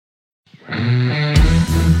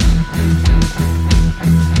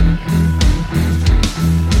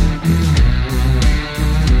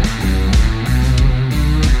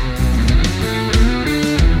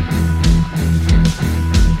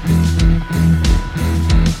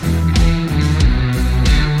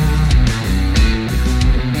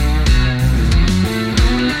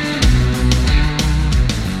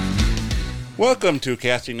Welcome to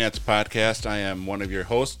Casting Nets Podcast. I am one of your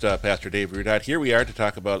hosts, Pastor Dave Rudott. Here we are to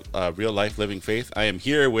talk about real life living faith. I am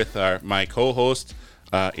here with my co-host,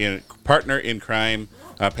 partner in crime,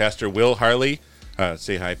 Pastor Will Harley.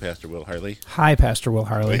 Say hi, Pastor Will Harley. Hi, Pastor Will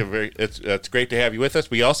Harley. It's great to have you with us.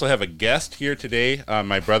 We also have a guest here today,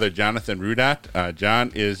 my brother Jonathan Rudott.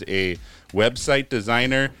 John is a website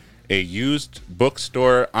designer, a used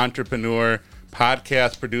bookstore entrepreneur,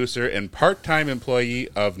 podcast producer, and part-time employee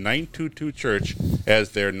of 922 Church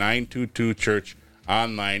as their 922 Church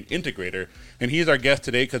online integrator. And he's our guest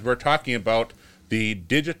today because we're talking about the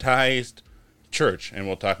Digitized Church, and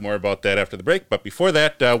we'll talk more about that after the break. But before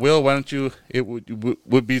that, Will, why don't you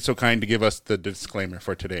would be so kind to give us the disclaimer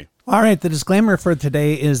for today? All right, the disclaimer for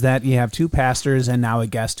today is that you have two pastors and now a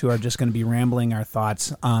guest who are just going to be rambling our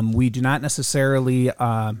thoughts. We do not necessarily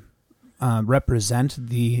represent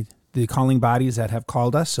the calling bodies that have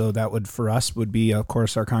called us. So that would, for us, would be, of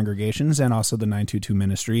course, our congregations and also the 922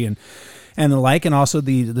 ministry and the like, and also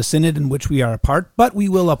the synod in which we are a part. But we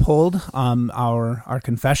will uphold our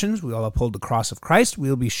confessions. We will uphold the cross of Christ. We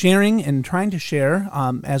will be sharing and trying to share,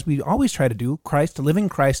 as we always try to do, Christ, living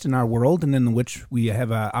Christ in our world and in which we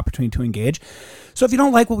have an opportunity to engage. So if you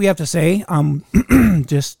don't like what we have to say,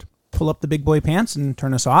 just pull up the big boy pants and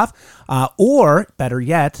turn us off, or better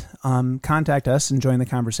yet, contact us and join the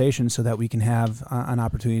conversation so that we can have an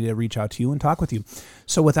opportunity to reach out to you and talk with you.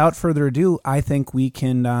 So without further ado, I think we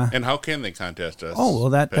can... and how can they contact us? Oh, well,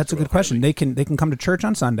 that's a good question. They can come to church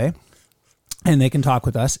on Sunday, and they can talk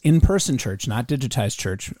with us in-person church, not digitized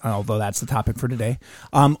church, although that's the topic for today.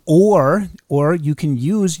 Or you can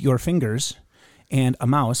use your fingers and a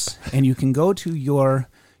mouse, and you can go to your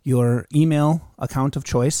email account of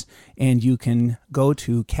choice, and you can go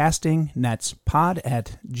to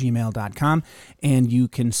castingnetspod@gmail.com, and you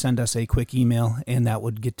can send us a quick email, and that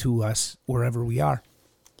would get to us wherever we are.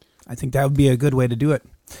 I think that would be a good way to do it.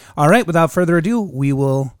 All right, without further ado, we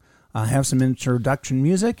will have some introduction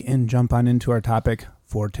music and jump on into our topic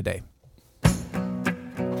for today.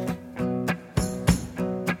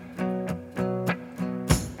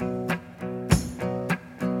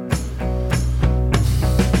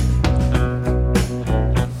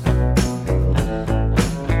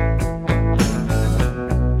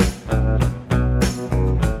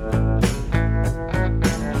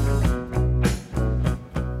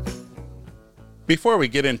 Before we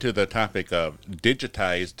get into the topic of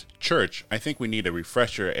digitized church, I think we need a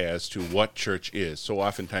refresher as to what church is. So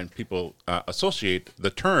oftentimes people associate the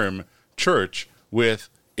term church with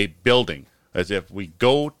a building, as if we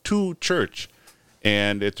go to church.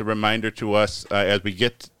 And it's a reminder to us as we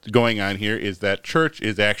get going on here is that church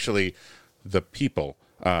is actually the people.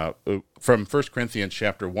 From 1 Corinthians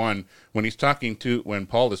chapter 1, when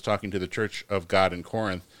Paul is talking to the church of God in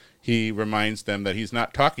Corinth, he reminds them that he's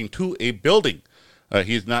not talking to a building.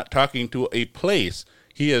 He's not talking to a place.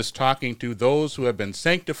 He is talking to those who have been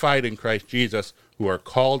sanctified in Christ Jesus, who are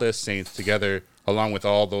called as saints together, along with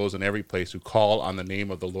all those in every place who call on the name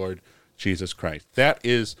of the Lord Jesus Christ. That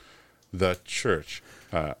is the church.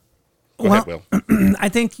 Go ahead, Will. I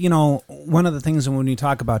think, one of the things when we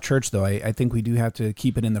talk about church, though, I think we do have to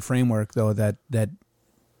keep it in the framework, though, that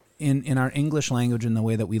in our English language, in the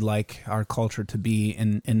way that we like our culture to be,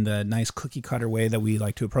 in the nice cookie-cutter way that we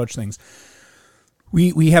like to approach things,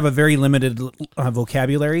 we have a very limited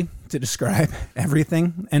vocabulary to describe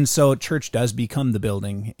everything. And so church does become the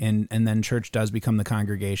building, and then church does become the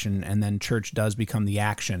congregation, and then church does become the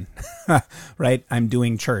action, right? I'm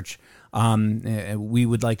doing church. We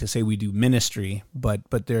would like to say we do ministry,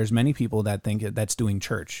 but there's many people that think that's doing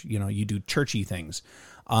church. You do churchy things.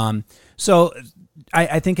 So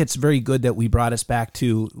I think it's very good that we brought us back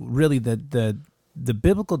to really the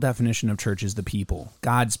biblical definition of church is the people,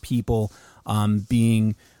 God's people,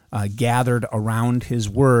 being gathered around his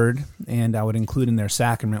word, and I would include in their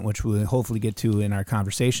sacrament, which we'll hopefully get to in our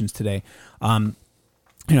conversations today,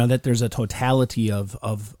 that there's a totality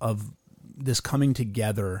of this coming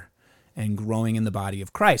together and growing in the body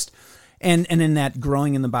of Christ. And in that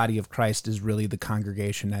growing in the body of Christ is really the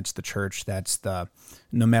congregation. That's the church. That's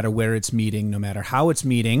no matter where it's meeting, no matter how it's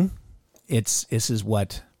meeting, this is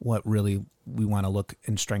what really we want to look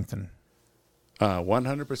and strengthen.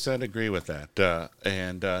 100% agree with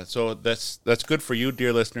that. So that's good for you,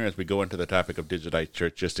 dear listener, as we go into the topic of digitized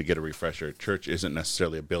church, just to get a refresher. Church isn't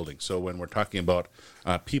necessarily a building. So when we're talking about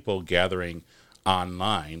people gathering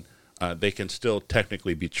online, they can still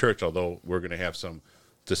technically be church, although we're going to have some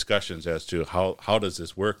discussions as to how does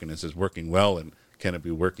this work, and is this working well, and can it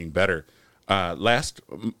be working better.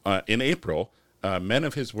 In April, Men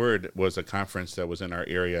of His Word was a conference that was in our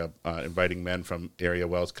area, inviting men from area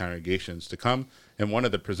WELS congregations to come. And one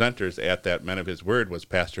of the presenters at that Men of His Word was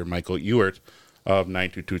Pastor Michael Ewert of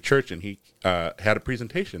 922 Church, and he had a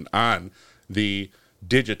presentation on the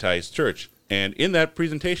digitized church. And in that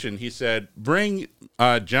presentation, he said, bring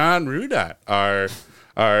John Rudot, our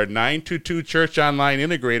 922 Church online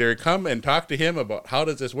integrator, come and talk to him about how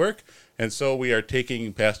does this work. And so we are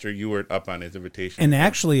taking Pastor Ewert up on his invitation. And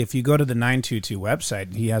actually, if you go to the 922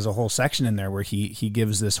 website, he has a whole section in there where he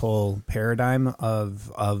gives this whole paradigm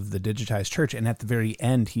of the digitized church. And at the very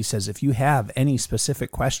end, he says, if you have any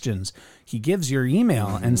specific questions, he gives your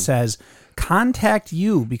email and says, contact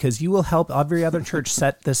you, because you will help every other church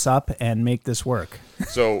set this up and make this work.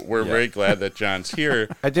 So we're very glad that John's here.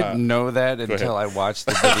 I didn't know that until I watched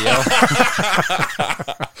the video.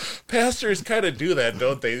 Pastors kind of do that,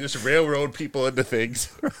 don't they? Just railroad people into things.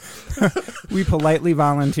 We politely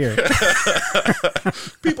volunteer.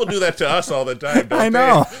 People do that to us all the time, don't I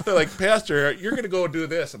know. they? They're like, Pastor, you're going to go do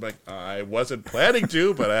this. I'm like, I wasn't planning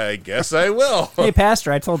to, but I guess I will. Hey,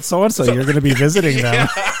 Pastor, I told so-and-so you're going to be visiting them.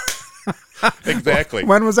 Exactly.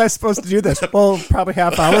 When was I supposed to do this? Well, probably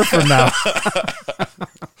half hour from now.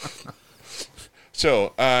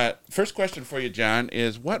 So, first question for you, John,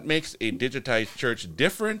 is what makes a digitized church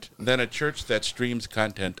different than a church that streams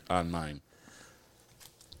content online?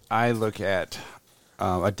 I look at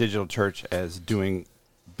a digital church as being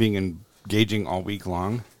engaging all week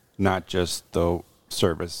long, not just the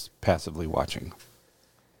service passively watching.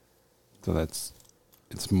 So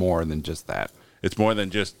it's more than just that. It's more than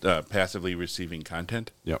just passively receiving content?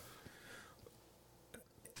 Yep.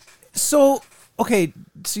 So, okay,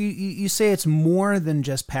 so you say it's more than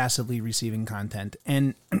just passively receiving content,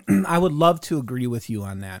 and I would love to agree with you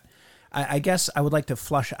on that. I guess I would like to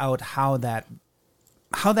flush out how that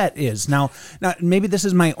is. Now maybe this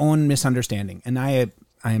is my own misunderstanding, and I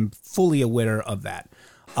am fully aware of that.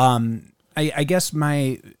 I guess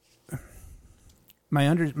my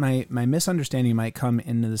misunderstanding might come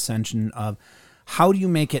into the sense of how do you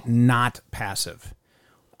make it not passive?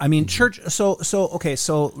 I mean, church. So okay.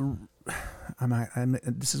 So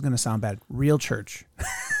this is going to sound bad. Real church.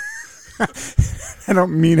 I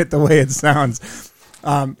don't mean it the way it sounds.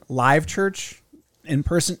 Live church, in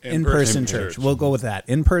person church. We'll go with that.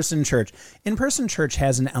 In-person church. In-person church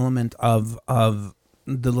has an element of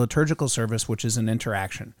the liturgical service, which is an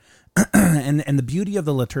interaction. And the beauty of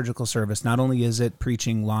the liturgical service, not only is it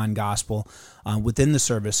preaching law and gospel within the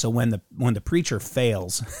service, so when the preacher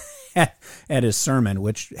fails at his sermon,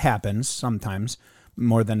 which happens sometimes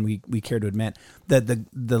more than we care to admit,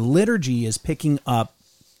 the liturgy is picking up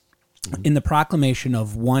in the proclamation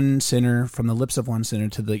of one sinner, from the lips of one sinner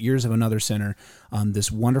to the ears of another sinner,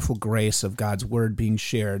 this wonderful grace of God's word being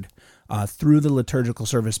shared through the liturgical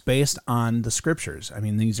service based on the scriptures. I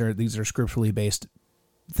mean, these are scripturally based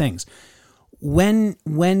things. And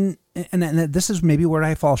this is maybe where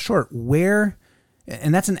I fall short. And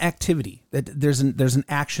that's an activity. That there's an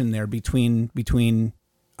action there between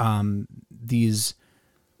these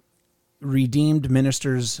redeemed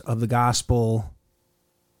ministers of the gospel.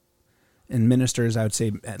 And ministers, I would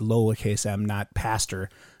say at lowercase m, not pastor,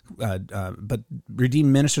 but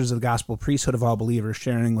redeemed ministers of the gospel, priesthood of all believers,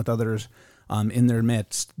 sharing with others in their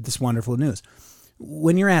midst this wonderful news.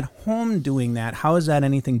 When you're at home doing that, how is that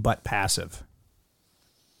anything but passive?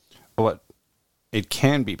 Well, it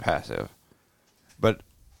can be passive, but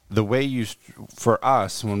the way for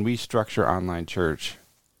us, when we structure online church,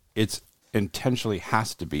 it's intentionally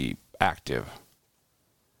has to be active.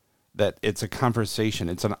 That it's a conversation.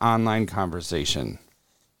 It's an online conversation,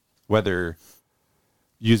 whether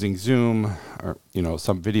using Zoom or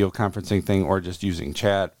some video conferencing thing, or just using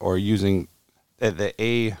chat, or using the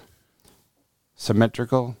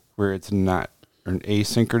asymmetrical, where it's not, or an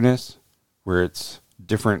asynchronous, where it's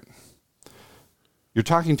different. You're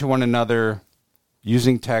talking to one another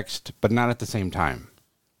using text, but not at the same time,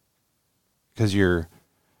 because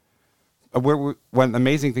one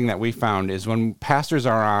amazing thing that we found is when pastors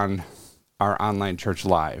are on our online church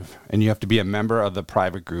live, and you have to be a member of the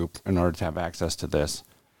private group in order to have access to this,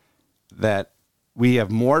 that we have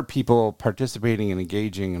more people participating and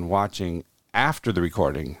engaging and watching after the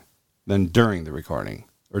recording than during the recording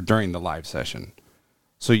or during the live session.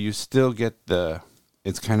 So you still get the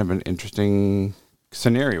it's kind of an interesting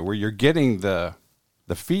scenario where you're getting the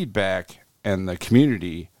feedback and the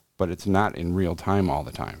community, but it's not in real time all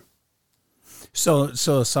the time. So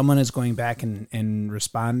someone is going back and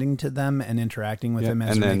responding to them and interacting with them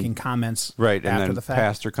as they're making comments right, after and then the fact?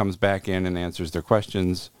 pastor comes back in and answers their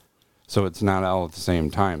questions, so it's not all at the same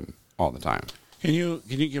time all the time. Can you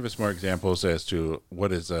give us more examples as to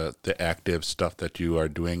what is the active stuff that you are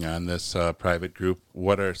doing on this private group?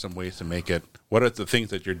 What are some ways to make it? What are the things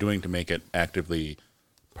that you're doing to make it actively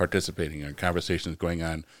participating in conversations going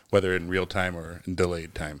on, whether in real time or in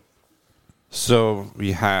delayed time? So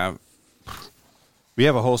we have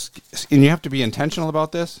a whole, and you have to be intentional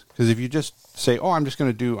about this, because if you just say, "Oh, I'm just going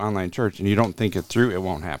to do online church," and you don't think it through, it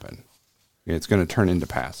won't happen. It's going to turn into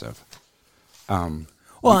passive.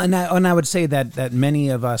 Well, and I would say that many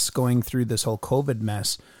of us going through this whole COVID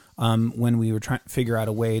mess, when we were trying to figure out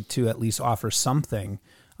a way to at least offer something,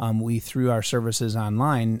 we threw our services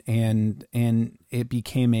online, and it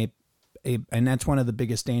became and that's one of the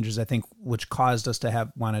biggest dangers, I think, which caused us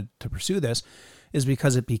to wanted to pursue this, is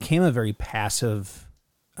because it became a very passive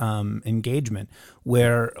engagement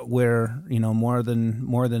where more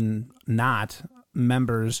than not,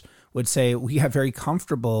 members would say we got very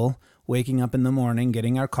comfortable waking up in the morning,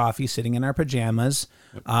 getting our coffee, sitting in our pajamas,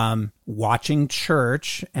 watching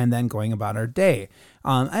church, and then going about our day.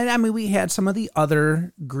 And I mean, we had some of the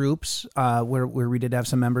other groups where we did have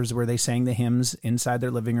some members where they sang the hymns inside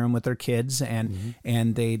their living room with their kids, and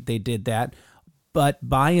they did that. But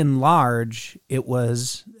by and large, it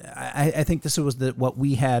was, I think this was what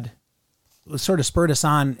we had sort of spurred us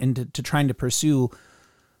on into trying to pursue.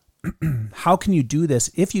 How can you do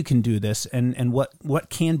this if you can do this, and what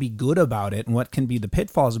can be good about it, and what can be the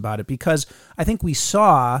pitfalls about it? Because I think we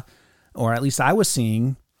saw, or at least I was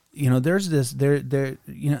seeing, there's this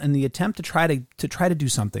in the attempt to try to do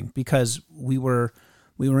something, because we were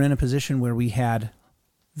in a position where we had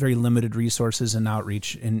very limited resources and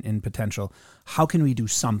outreach in potential. How can we do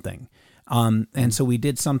something? And so we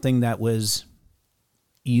did something that was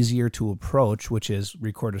easier to approach, which is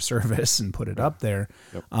record a service and put it up there,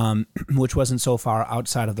 which wasn't so far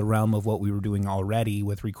outside of the realm of what we were doing already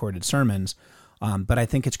with recorded sermons. But I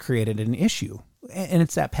think it's created an issue, and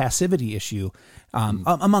it's that passivity issue,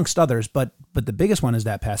 amongst others. But the biggest one is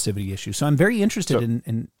that passivity issue. So I'm very interested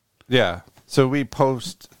in. Yeah. So we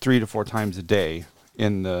post 3 to 4 times a day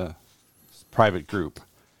in the private group,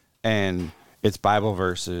 and it's Bible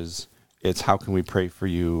verses. It's how can we pray for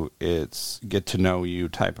you? It's get to know you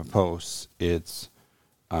type of posts. It's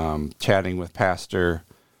chatting with pastor.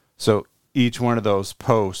 So each one of those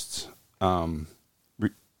posts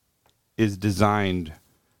is designed,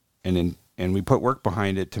 and we put work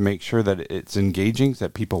behind it to make sure that it's engaging,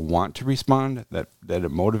 that people want to respond, that it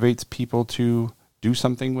motivates people to do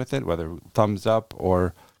something with it, whether thumbs up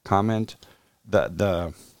or comment.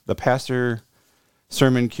 The pastor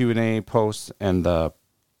sermon Q&A posts and the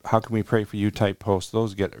how can we pray for you type posts,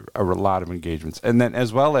 those get a lot of engagements. And then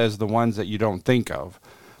as well as the ones that you don't think of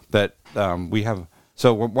that we have.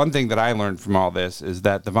 So one thing that I learned from all this is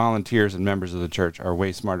that the volunteers and members of the church are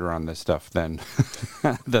way smarter on this stuff than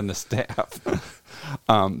the staff,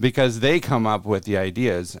 because they come up with the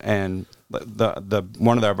ideas. And the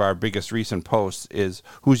one of our biggest recent posts is,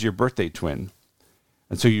 who's your birthday twin?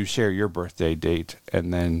 And so you share your birthday date,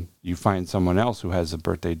 and then you find someone else who has a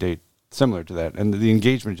birthday date similar to that, and the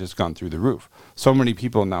engagement just gone through the roof. So many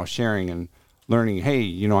people now sharing and learning, hey,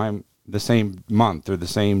 I'm the same month or the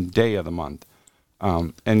same day of the month,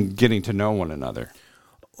 and getting to know one another.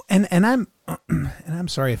 And I'm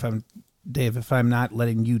sorry if I'm Dave, if I'm not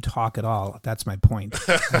letting you talk at all. That's my point.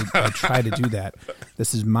 I try to do that.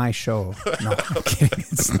 This is my show. No, I'm kidding.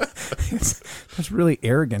 That's really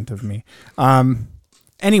arrogant of me.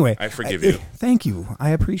 Anyway, I forgive you. Thank you.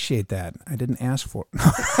 I appreciate that. I didn't ask for it.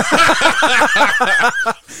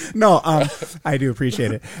 No, I do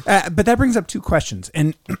appreciate it. But that brings up 2 questions,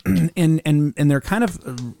 and they're kind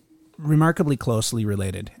of remarkably closely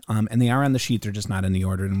related. And they are on the sheet. They're just not in the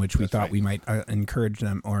order in which we thought we might encourage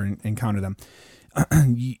them or encounter them.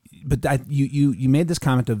 But you made this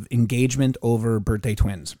comment of engagement over birthday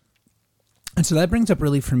twins. And so that brings up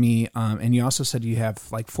really for me, and you also said you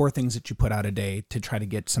have like 4 things that you put out a day to try to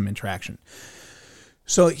get some interaction.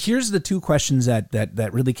 So here's the 2 questions that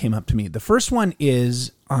really came up to me. The first one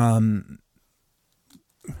is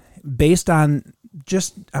based on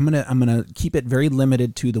just, I'm gonna keep it very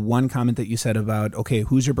limited to the one comment that you said about, okay,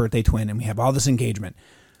 who's your birthday twin? And we have all this engagement.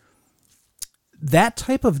 That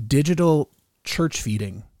type of digital church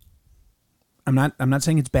feeding, I'm not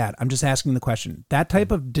saying it's bad. I'm just asking the question. That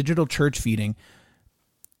type of digital church feeding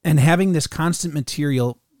and having this constant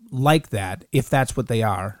material like that, if that's what they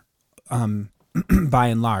are, by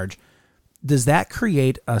and large, does that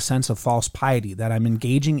create a sense of false piety that I'm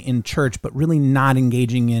engaging in church, but really not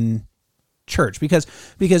engaging in church?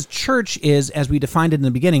 Because church is, as we defined it in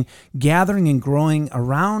the beginning, gathering and growing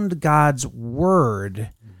around God's word,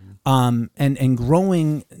 and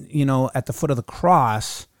growing, at the foot of the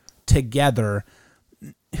cross together.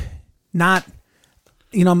 Not,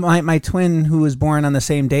 my twin who was born on the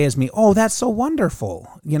same day as me. Oh, that's so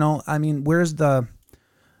wonderful. Where's the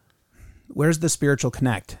spiritual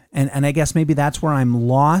connect? And I guess maybe that's where I'm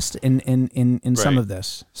lost in some of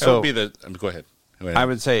this. So would be go ahead. I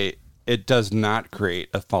would say it does not create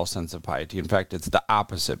a false sense of piety. In fact, it's the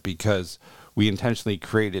opposite, because we intentionally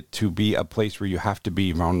create it to be a place where you have to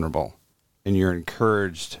be vulnerable and you're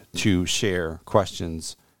encouraged to share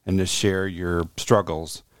questions and to share your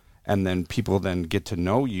struggles. And then people then get to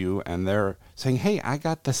know you and they're saying, hey, I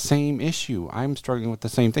got the same issue. I'm struggling with the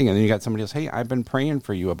same thing. And then you got somebody else, hey, I've been praying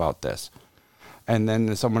for you about this. And then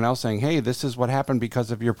there's someone else saying, hey, this is what happened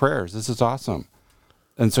because of your prayers. This is awesome.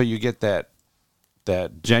 And so you get that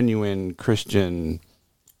genuine Christian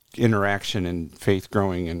interaction and faith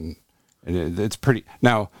growing, and it's pretty.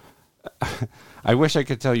 Now, I wish I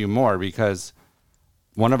could tell you more, because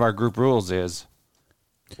one of our group rules is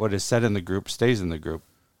what is said in the group stays in the group.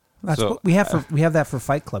 That's what we have that for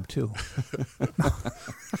Fight Club too.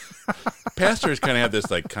 Pastors kind of have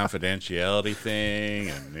this like confidentiality thing,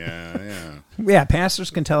 and yeah.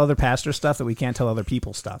 Pastors can tell other pastors stuff that we can't tell other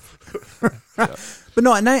people stuff. Yeah. But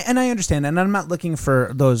no, and I understand, and I'm not looking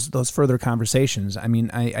for those further conversations. I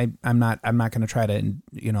mean, I'm not going to try to,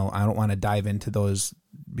 I don't want to dive into those,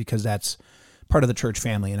 because that's part of the church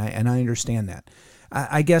family, and I understand that.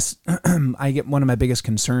 I guess I get one of my biggest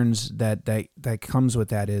concerns that comes with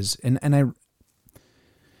that is, and I.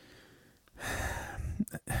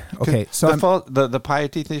 Okay, so the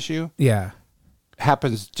piety issue,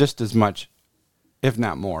 happens just as much, if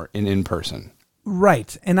not more, in person.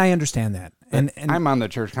 Right, and I understand that. And I'm on the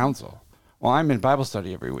church council. Well, I'm in Bible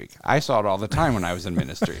study every week. I saw it all the time when I was in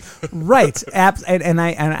ministry. Right, and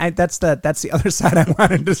I that's the other side I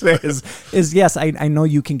wanted to say is yes, I know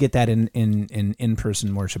you can get that in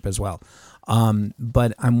person worship as well,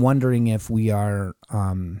 but I'm wondering if we are.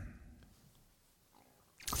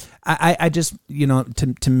 I just,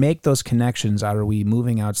 to make those connections, are we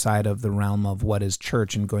moving outside of the realm of what is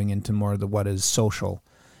church and going into more of the what is social,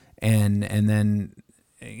 and then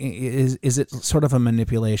is it sort of a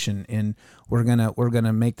manipulation in we're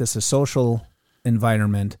gonna make this a social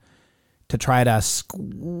environment to try to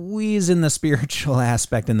squeeze in the spiritual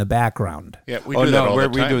aspect in the background? Yeah, we do that all the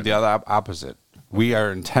time. We do the other opposite. We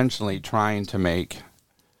are intentionally trying to make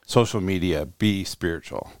social media be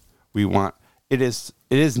spiritual. We want it is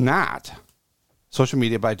not. Social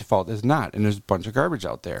media by default is not, and there's a bunch of garbage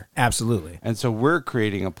out there. Absolutely. And so we're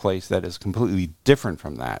creating a place that is completely different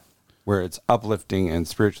from that, where it's uplifting and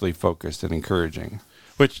spiritually focused and encouraging.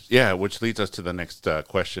 Which leads us to the next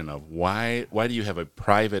question of why do you have a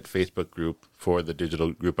private Facebook group for the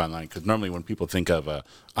digital group online? Because normally when people think of an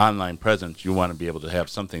online presence, you want to be able to have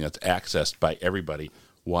something that's accessed by everybody.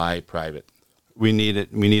 Why private? We need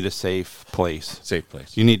it. We need a safe place. Safe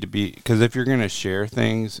place. You need to be, because if you're going to share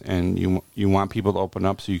things and you want people to open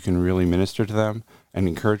up so you can really minister to them and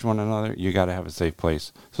encourage one another, you got to have a safe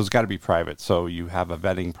place. So it's got to be private. So you have a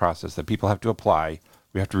vetting process that people have to apply.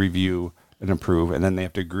 We have to review and approve, and then they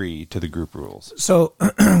have to agree to the group rules. So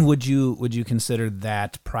would you consider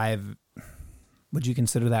that private? Would you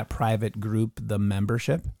consider that private group the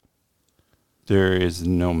membership? There is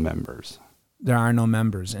no members. There are no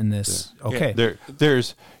members in this. Yeah. Okay. Yeah,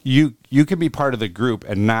 there's you can be part of the group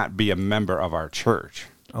and not be a member of our church.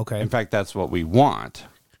 Okay. In fact, that's what we want.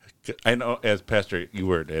 I know, as Pastor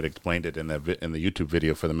Ewert had explained it in the YouTube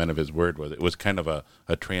video for the Men of His Word, it was kind of a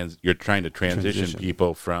you're trying to transition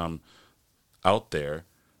people from out there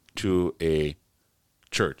to a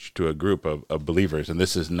church, to a group of believers, and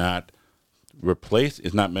this is not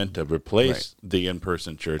meant to replace the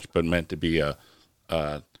in-person church, but meant to be a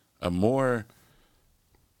more,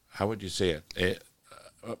 how would you say it?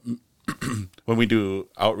 When we do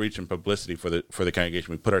outreach and publicity for the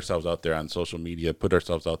congregation, we put ourselves out there on social media, put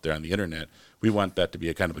ourselves out there on the internet. We want that to be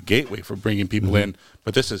a kind of a gateway for bringing people in.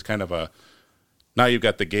 But this is kind of now you've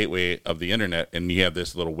got the gateway of the internet, and you have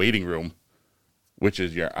this little waiting room, which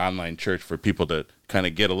is your online church for people to kind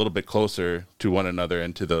of get a little bit closer to one another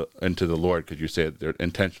and to the Lord, because you said they're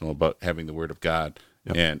intentional about having the Word of God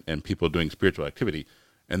and people doing spiritual activity.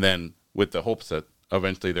 And then with the hopes that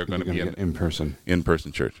eventually they're going to be an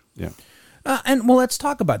in-person church. Yeah. And let's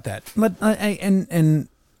talk about that.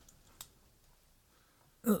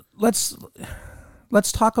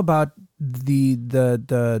 let's talk about the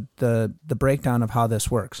breakdown of how this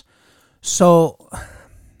works. So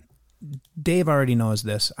Dave already knows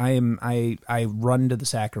this. I run to the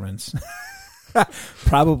sacraments.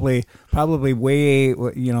 probably way,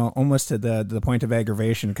 almost to the point of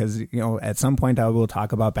aggravation, because at some point I will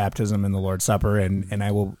talk about baptism and the Lord's Supper, and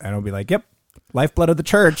I'll be like, yep, lifeblood of the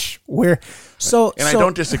church. I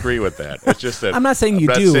don't disagree with that. It's just that I'm not saying you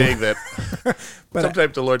do. I'm not saying that but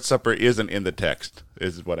sometimes the Lord's Supper isn't in the text,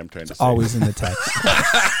 is what I'm trying to say. Always in the text.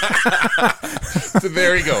 So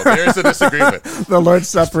there you go. There's a disagreement. The Lord's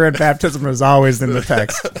Supper and baptism is always in the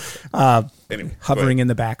text. Anyway, hovering in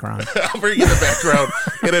the background. Hovering in the background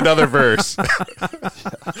in another verse.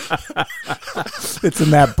 It's in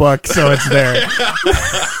that book, so it's there.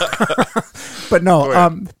 But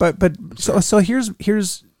no, so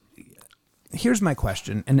here's my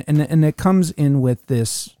question, and it comes in with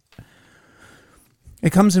this.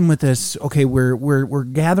 It comes in with this. Okay, we're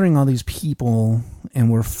gathering all these people,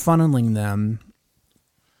 and we're funneling them,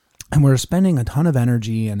 and we're spending a ton of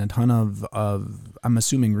energy and a ton of I'm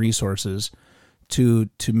assuming resources to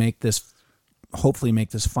make this, hopefully make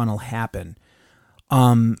this funnel happen.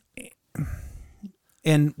 And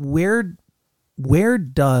where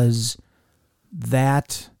does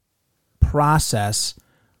that process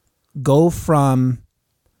go from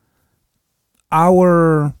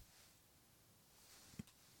our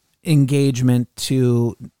engagement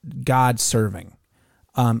to God serving?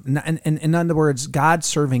 And in other words, God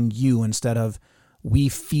serving you instead of we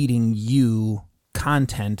feeding you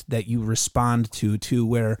content that you respond to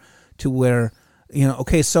where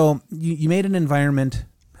okay, so you made an environment.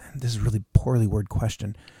 This is a really poorly worded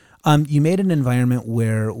question. You made an environment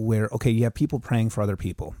where okay, you have people praying for other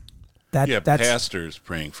people. That's pastors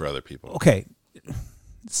praying for other people. Okay,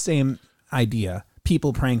 same idea.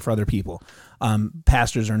 People praying for other people.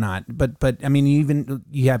 Pastors are not, but I mean, even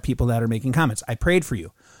you have people that are making comments. I prayed for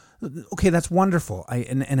you. Okay, that's wonderful.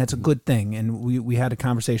 And it's a good thing. And we had a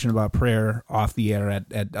conversation about prayer off the air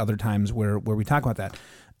at other times where we talk about that.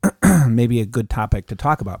 Maybe a good topic to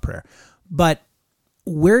talk about prayer. But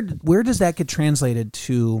where does that get translated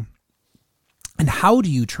to, and how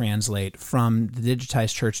do you translate from the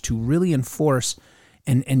Digitized Church to really enforce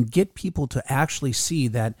and get people to actually see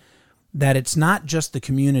that it's not just the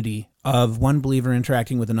community of one believer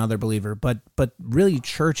interacting with another believer, but really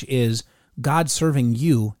church is God serving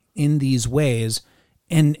you in these ways,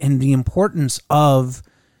 and the importance of,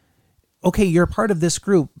 okay, you're part of this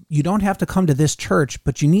group. You don't have to come to this church,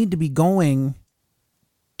 but you need to be going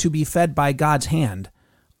to be fed by God's hand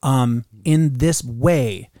in this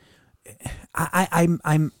way.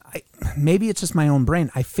 I'm maybe it's just my own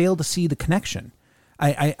brain. I fail to see the connection.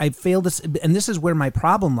 I fail to, and this is where my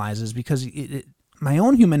problem lies, is because my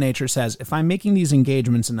own human nature says, if I'm making these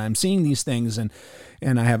engagements and I'm seeing these things and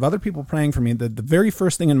I have other people praying for me, the very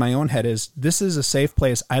first thing in my own head is, this is a safe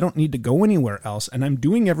place. I don't need to go anywhere else, and I'm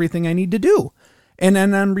doing everything I need to do. And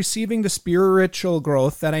then I'm receiving the spiritual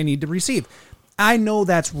growth that I need to receive. I know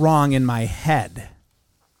that's wrong in my head.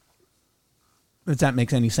 If that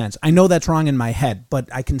makes any sense. I know that's wrong in my head, but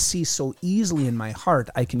I can see so easily in my heart,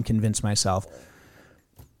 I can convince myself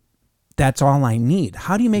that's all I need.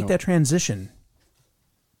 How do you make that transition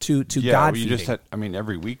to God feeding? You just had,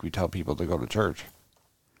 every week we tell people to go to church,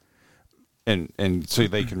 and so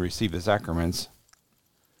they can receive the sacraments.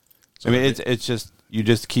 So it's just, you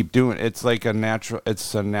just keep doing it. It's like a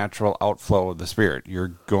natural outflow of the Spirit.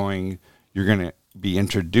 You're going to be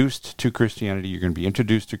introduced to Christianity. You're going to be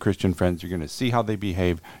introduced to Christian friends. You're going to see how they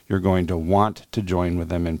behave. You're going to want to join with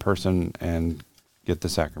them in person and get the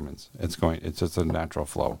sacraments. It's just a natural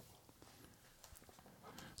flow.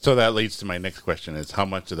 So that leads to my next question, is how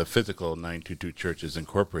much of the physical 922 church is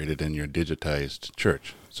incorporated in your digitized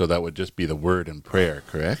church? So that would just be the word and prayer,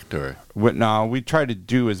 correct? Or no, we try to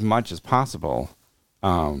do as much as possible.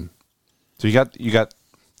 So you got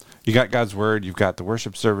God's word, you've got the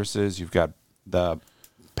worship services, you've got the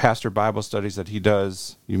pastor Bible studies that he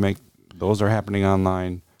does. Those are happening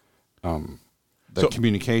online. The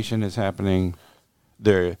communication is happening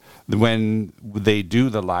there. When they do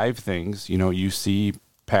the live things, you see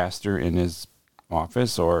pastor in his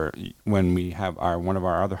office, or when we have one of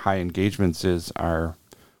our other high engagements is our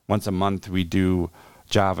once a month we do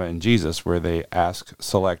Java and Jesus, where they ask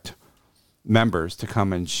select members to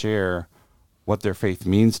come and share what their faith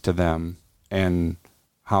means to them and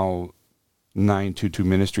how 922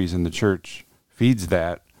 Ministries in the church feeds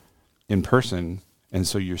that in person. And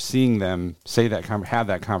so you're seeing them say that, have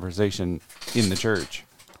that conversation in the church,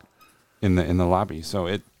 in the lobby.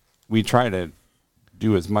 So we try to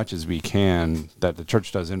do as much as we can that the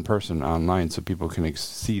church does in person online so people can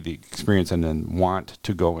see the experience and then want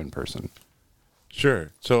to go in person.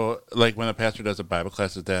 Sure. So, like when a pastor does a Bible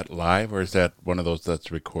class, is that live or is that one of those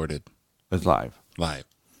that's recorded? It's live. Live.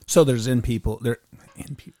 So there's in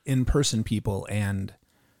person people and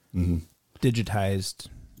digitized.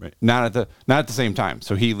 Right. Not at the same time.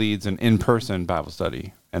 So he leads an in-person Bible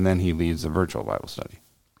study, and then he leads a virtual Bible study.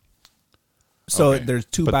 So Okay. there's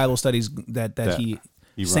two Bible studies that he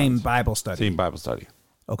same runs. Bible study. Same Bible study.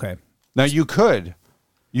 Okay. Now you could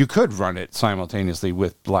run it simultaneously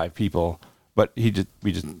with live people, but he's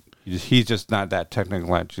just not that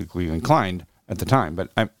technologically inclined at the time.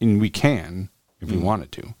 But we can if we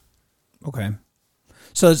wanted to. Okay.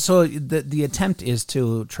 So the attempt is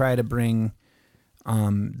to try to bring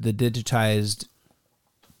the digitized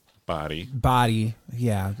body,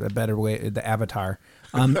 yeah, a better way, the avatar.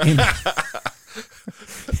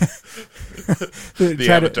 The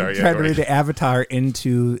avatar, try to bring the avatar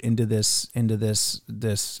into this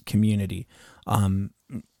community, and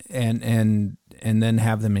then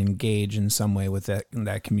have them engage in some way with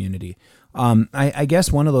that community. I guess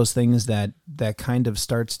one of those things that kind of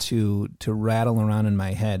starts to rattle around in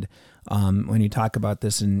my head when you talk about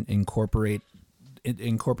this and incorporating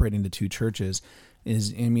the two churches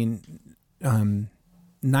is,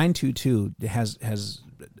 922 has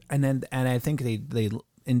and I think they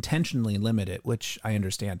intentionally limit it, which I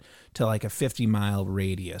understand, to like a 50-mile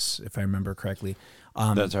radius, if I remember correctly.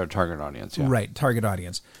 That's our target audience, yeah. Right, target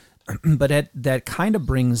audience. But that kind of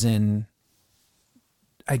brings in,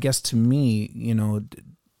 I guess, to me,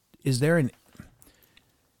 is there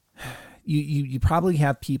you probably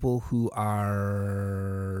have people who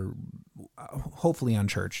are hopefully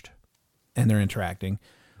unchurched and they're interacting,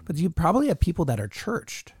 but you probably have people that are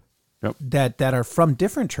churched. Yep. That are from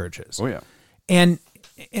different churches. Oh yeah. And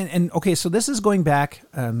okay, so this is going back.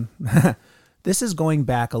 This is going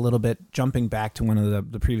back a little bit, jumping back to one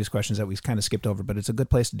of the previous questions that we kind of skipped over, but it's a good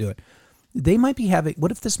place to do it. They might be having.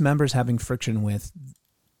 What if this member is having friction with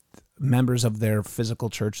members of their physical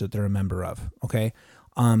church that they're a member of? Okay,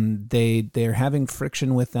 they're having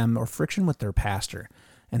friction with them or friction with their pastor,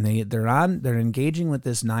 and they're engaging with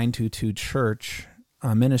this 922 church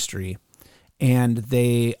ministry, and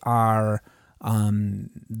they are liking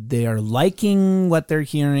what they're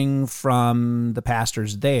hearing from the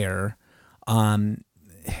pastors there.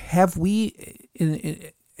 Have we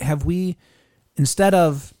instead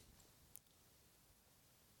of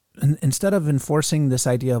enforcing this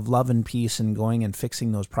idea of love and peace and going and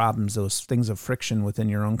fixing those problems, those things of friction within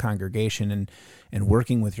your own congregation and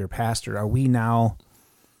working with your pastor, are we now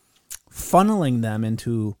funneling them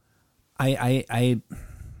into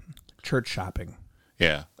church shopping?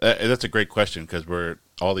 Yeah, that's a great question because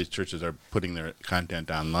all these churches are putting their content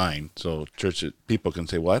online. So people can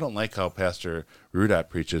say, well, I don't like how Pastor Rudot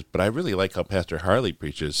preaches, but I really like how Pastor Harley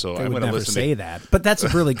preaches. So I'm going to listen. Say that, but that's a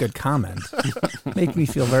really good comment. Make me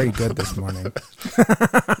feel very good this morning.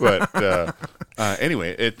 But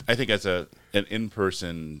anyway, I think that's an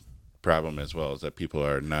in-person problem as well, is that people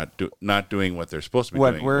are not doing what they're supposed to be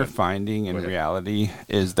doing. What we're finding in reality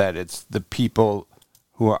is that it's the people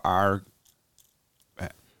who are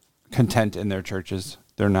content in their churches.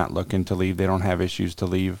 They're not looking to leave. They don't have issues to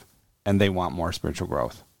leave, and they want more spiritual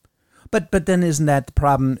growth. But then isn't that the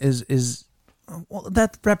problem? Well,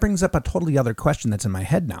 that brings up a totally other question that's in my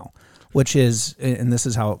head now, which is, and this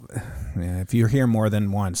is how, if you're here more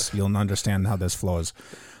than once, you'll understand how this flows.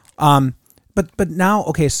 But now,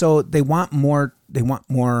 okay, so they want more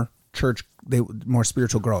church, more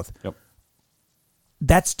spiritual growth. Yep.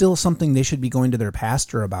 That's still something they should be going to their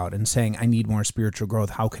pastor about and saying, I need more spiritual growth.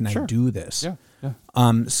 How can I do this? Yeah.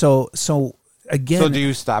 So again. So do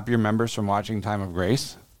you stop your members from watching Time of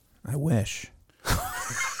Grace? I wish.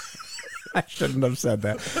 I shouldn't have said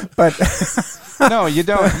that. But no, you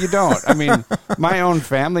don't. You don't. I mean, my own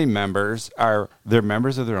family members they're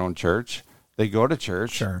members of their own church. They go to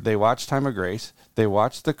church. Sure. They watch Time of Grace. They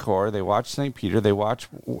watch the Core. They watch St. Peter. They watch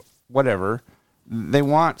whatever. They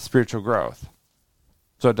want spiritual growth.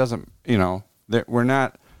 So it doesn't, we're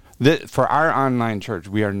not, for our online church,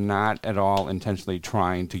 we are not at all intentionally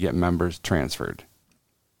trying to get members transferred.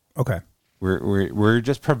 Okay. We're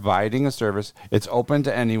just providing a service. It's open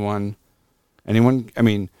to anyone.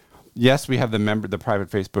 Yes, we have the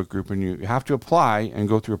private Facebook group, and you have to apply and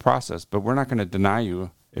go through a process, but we're not going to deny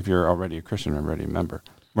you if you're already a Christian or already a member.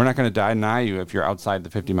 We're not going to deny you if you're outside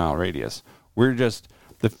the 50-mile radius. We're just...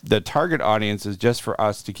 The target audience is just for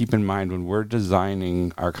us to keep in mind when we're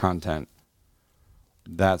designing our content.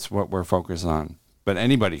 That's what we're focused on. But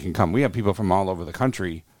anybody can come. We have people from all over the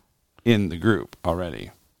country in the group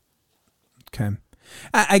already. Okay.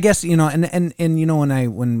 I guess, and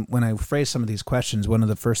when I phrase some of these questions, one of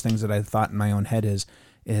the first things that I thought in my own head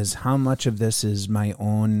is how much of this is my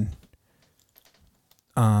own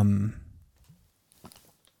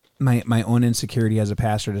my own insecurity as a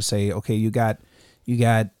pastor to say, okay, you got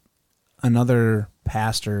another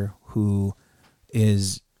pastor who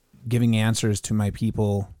is giving answers to my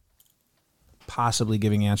people, possibly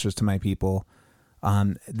giving answers to my people,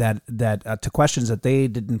 that to questions that they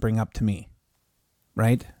didn't bring up to me,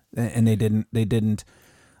 right? And they didn't.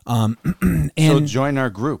 And so join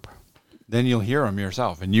our group, then you'll hear them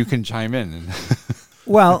yourself, and you can chime in.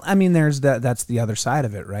 Well, I mean, that's the other side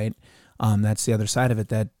of it, right? That's the other side of it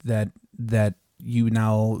that you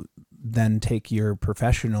now then take your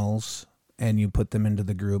professionals and you put them into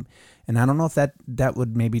the group. And I don't know if that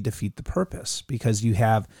would maybe defeat the purpose, because you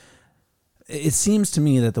have, it seems to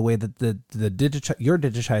me that the way that your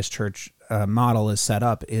digitized church model is set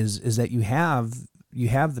up is that you have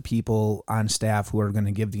the people on staff who are going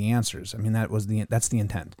to give the answers. I mean, that's the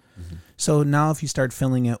intent. Mm-hmm. So now if you start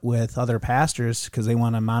filling it with other pastors because they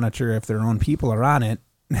want to monitor if their own people are on it,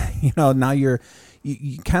 now you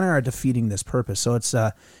kind of are defeating this purpose. So it's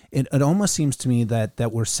it almost seems to me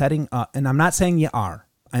that we're setting up, and I'm not saying you are,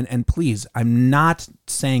 and please, I'm not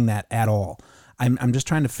saying that at all. I'm just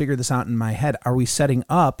trying to figure this out in my head. Are we setting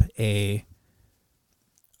up a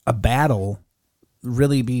battle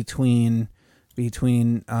really between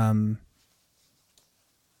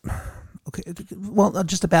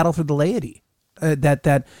just a battle for the laity?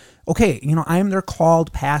 Okay, I am their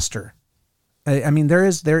called pastor. I mean, there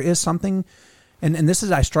is something, and this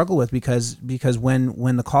is I struggle with because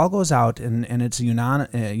when the call goes out and it's a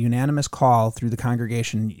unanimous call through the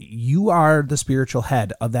congregation, you are the spiritual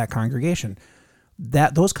head of that congregation.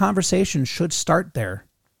 That those conversations should start there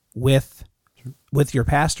with your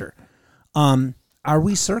pastor. Are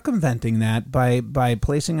we circumventing that by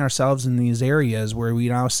placing ourselves in these areas where we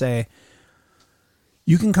now say,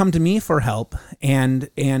 you can come to me for help, and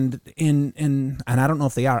I don't know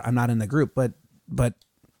if they are. I'm not in the group, but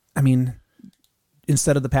I mean,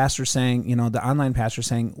 instead of the pastor saying, the online pastor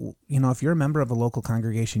saying, if you're a member of a local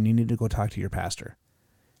congregation, you need to go talk to your pastor.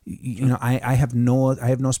 I have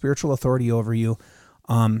no spiritual authority over you.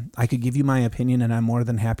 I could give you my opinion, and I'm more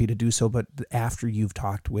than happy to do so. But after you've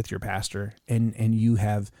talked with your pastor and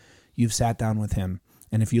you've sat down with him.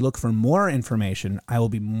 And if you look for more information, I will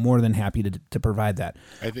be more than happy to provide that.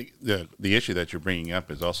 I think the issue that you're bringing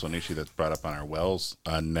up is also an issue that's brought up on our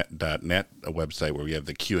wells.net website, where we have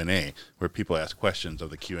the Q&A, where people ask questions of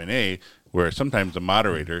the Q&A, where sometimes the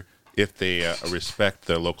moderator, if they respect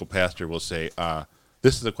the local pastor, will say,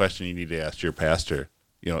 this is a question you need to ask your pastor.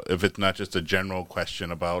 If it's not just a general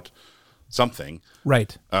question about something,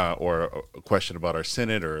 right, or a question about our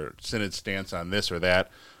synod or synod stance on this or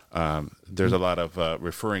that. There's a lot of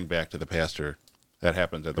referring back to the pastor that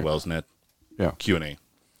happens at the WellsNet Q&A.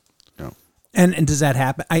 Yeah. And does that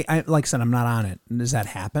happen? I like I said, I'm not on it. Does that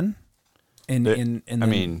happen? I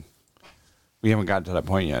mean, we haven't gotten to that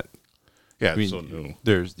point yet. Yeah, it's so new.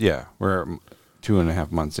 We're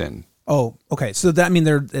 2.5 months in. Oh, okay. So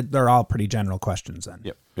they're all pretty general questions then.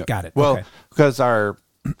 Yep. Got it. Well, okay. because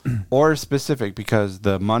or specific, because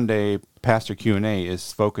the Monday pastor Q&A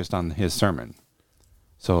is focused on his sermon.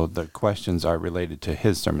 So the questions are related to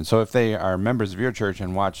his sermon. So if they are members of your church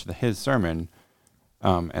and watch his sermon,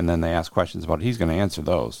 and then they ask questions about it, he's going to answer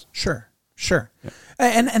those. Sure. Yeah.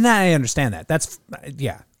 And I understand that. That's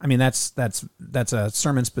I mean, that's a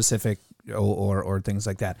sermon specific or things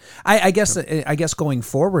like that. I guess going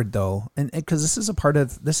forward though, and because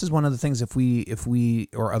this is one of the things, if we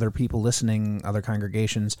or other people listening, other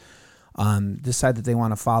congregations, decide that they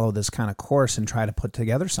want to follow this kind of course and try to put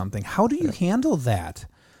together something, how do you handle that?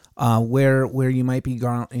 Where you might be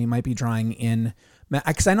drawing in,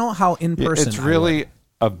 because I know how in person it's really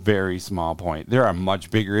a very small point. There are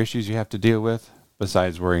much bigger issues you have to deal with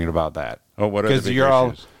besides worrying about that. Oh, what are the bigger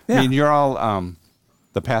issues? I mean, you're all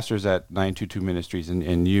the pastors at 922 Ministries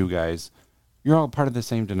and you guys, you're all part of the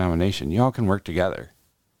same denomination. You all can work together.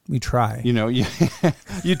 We try. You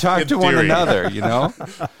talk to one another. Yeah.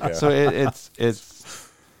 So it's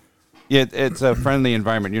a friendly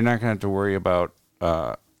environment. You're not going to have to worry about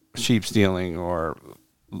sheep stealing or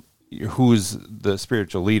who's the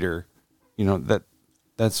spiritual leader.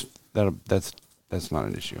 That's not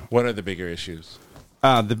an issue. What are the bigger issues?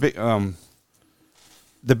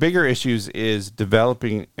 The bigger issues is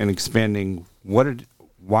developing and expanding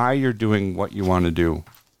why you're doing what you want to do.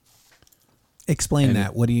 Explain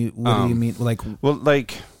that. What do you mean? Like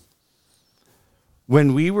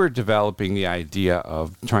when we were developing the idea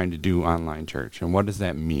of trying to do online church, and what does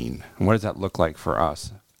that mean? And what does that look like for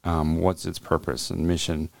us? What's its purpose and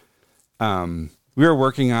mission? We were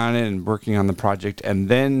working on it and working on the project, and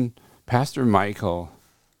then Pastor Michael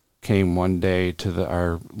came one day to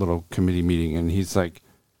our little committee meeting, and he's like,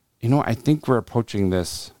 I think we're approaching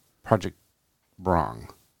this project wrong.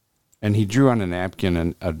 And he drew on a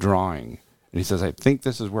napkin a drawing, and he says, I think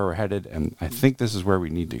this is where we're headed, and I think this is where we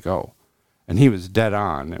need to go. And he was dead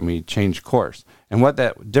on, and we changed course. And what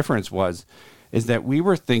that difference was is that we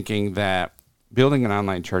were thinking that building an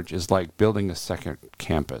online church is like building a second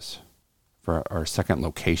campus for our second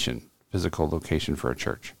location, physical location for a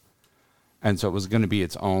church. And so it was going to be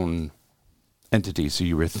its own entity. So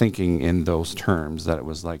you were thinking in those terms that it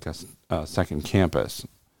was like a second campus.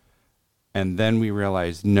 And then we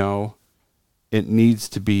realized, no, it needs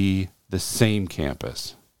to be the same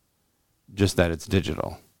campus, just that it's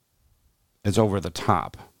digital. It's over the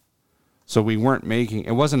top. So we weren't making,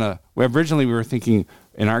 originally we were thinking,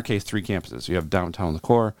 in our case, 3 campuses. You have downtown the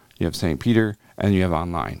core, you have St. Peter, and you have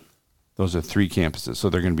online. Those are 3 campuses. So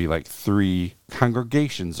they're going to be like 3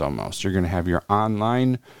 congregations almost. You're going to have your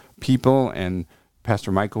online people, and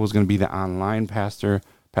Pastor Michael was going to be the online pastor.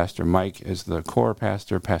 Pastor Mike is the core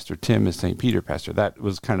pastor. Pastor Tim is St. Peter pastor. That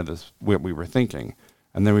was kind of what we were thinking.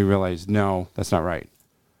 And then we realized, no, that's not right.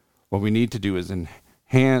 What we need to do is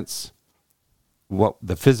enhance what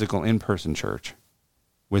the physical in-person church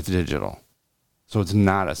with digital. So it's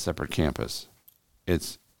not a separate campus.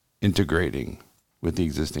 It's integrating with the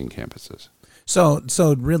existing campuses. So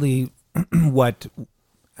really, what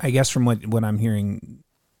I guess from what I'm hearing,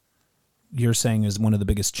 you're saying is one of the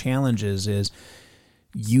biggest challenges is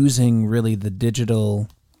using really the digital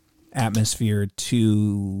atmosphere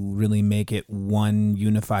to really make it one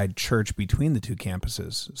unified church between the 2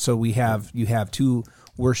 campuses. So you have 2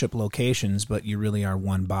 worship locations, but you really are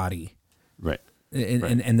one body. Right.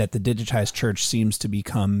 And that the digitized church seems to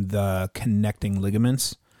become the connecting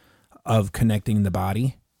ligaments of connecting the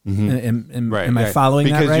body. Mm-hmm. Am I following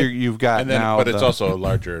that right? Because you've got but it's also a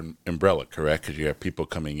larger umbrella, correct? Because you have people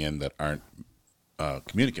coming in that aren't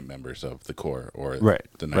communicant members of the core or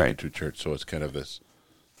the 92 church. So it's kind of this.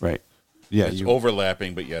 Right. Yeah. It's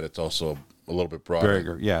overlapping, but yet it's also a little bit broader.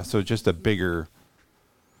 Bigger. Yeah. So just it's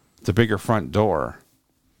a bigger front door,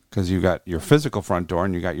 because you've got your physical front door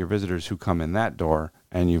and you got your visitors who come in that door,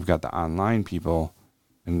 and you've got the online people,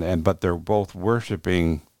 but they're both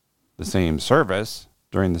worshiping the same service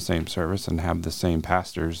during the same service and have the same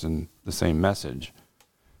pastors and the same message.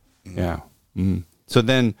 Mm-hmm. Yeah. Mm-hmm. So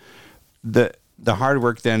then the hard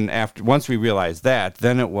work then, once we realized that,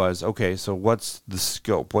 then it was, okay, so what's the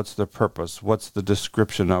scope? What's the purpose? What's the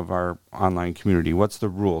description of our online community? What's the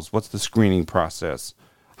rules? What's the screening process?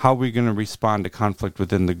 How are we going to respond to conflict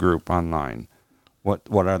within the group online? What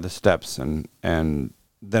are the steps? And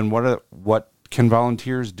then what can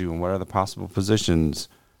volunteers do? And what are the possible positions?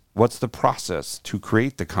 What's the process to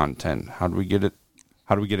create the content? How do we get it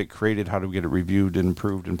created? How do we get it reviewed and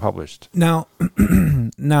improved and published? Now,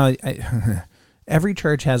 every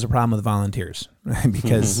church has a problem with volunteers,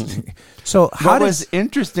 because what was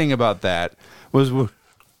interesting about that was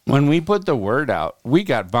when we put the word out, we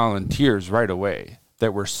got volunteers right away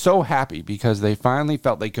that were so happy because they finally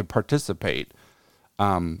felt they could participate.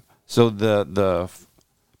 So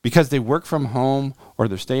because they work from home, or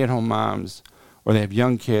they're stay-at-home moms, or they have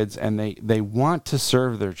young kids, and they want to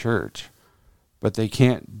serve their church, but they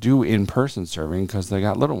can't do in-person serving because they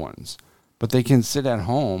got little ones. But they can sit at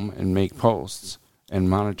home and make posts and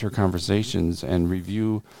monitor conversations and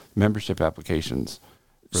review membership applications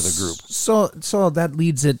for the group. So that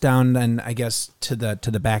leads it down, then, I guess, to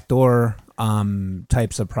the back door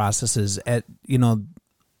types of processes.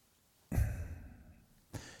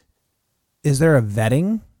 Is there a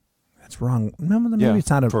vetting? That's wrong. No, maybe it's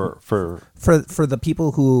not for the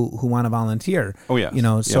people who want to volunteer. Oh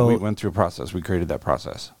yeah, so we went through a process. We created that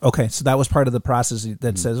process. Okay, so that was part of the process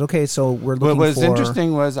that says, okay, so we're looking. What was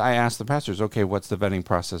interesting was I asked the pastors, okay, what's the vetting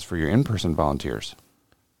process for your in-person volunteers?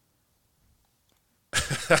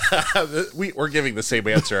 We're giving the same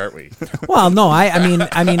answer, aren't we? Well, no, I mean,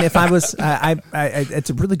 if I was, it's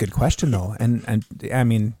a really good question though, and I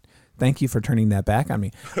mean, thank you for turning that back on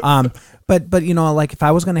me. But like if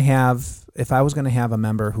I was going to have a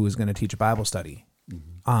member who is going to teach a Bible study,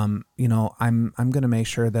 I'm going to make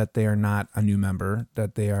sure that they are not a new member,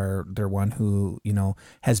 that they're one who,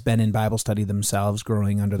 has been in Bible study themselves,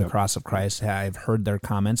 growing under the cross of Christ. I've heard their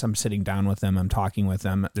comments. I'm sitting down with them. I'm talking with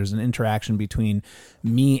them. There's an interaction between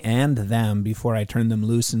me and them before I turn them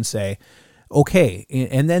loose and say, okay.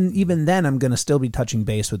 And then even then I'm going to still be touching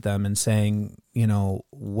base with them and saying,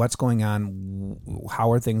 what's going on?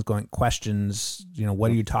 How are things going? Questions,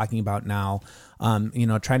 what are you talking about now?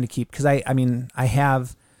 Trying to keep, because I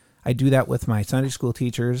have I do that with my Sunday school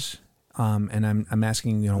teachers. And I'm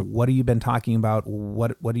asking, what have you been talking about?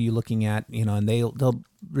 What are you looking at? And they'll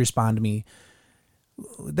respond to me.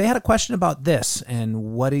 They had a question about this, and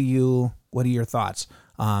what are your thoughts?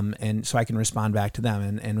 And so I can respond back to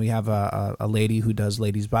them. And we have a lady who does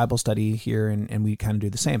ladies Bible study here, and we kind of do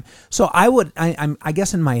the same. So I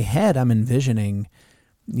guess in my head, I'm envisioning,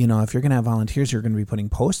 if you're going to have volunteers, you're going to be putting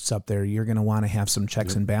posts up there. You're going to want to have some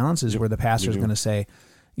checks and balances where the pastor is going to say,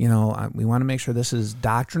 we want to make sure this is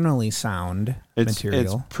doctrinally sound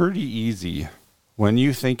material. It's pretty easy. When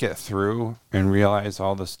you think it through and realize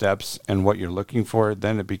all the steps and what you're looking for,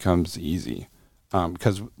 then it becomes easy.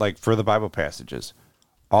 Because like for the Bible passages,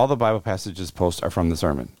 all the Bible passages posts are from the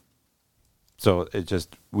sermon. So it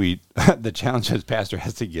just, the challenge is pastor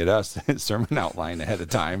has to get us his sermon outline ahead of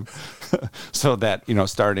time so that,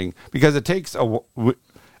 starting, because it takes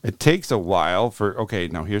a while for, okay,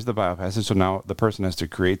 now here's the Bible passage. So now the person has to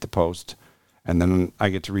create the post, and then I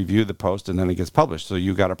get to review the post, and then it gets published. So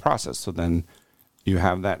you got a process. So then you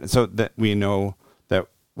have that. So that we know that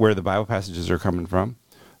where the Bible passages are coming from,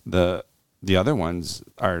 the other ones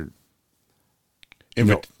are,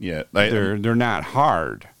 they're not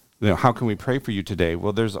hard. How can we pray for you today?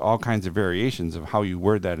 Well, there's all kinds of variations of how you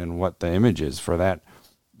word that and what the image is for that.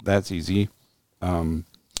 That's easy.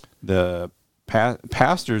 The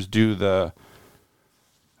pastors do the,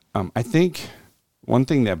 I think one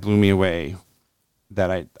thing that blew me away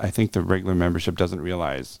that I think the regular membership doesn't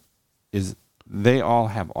realize is they all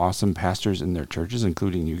have awesome pastors in their churches,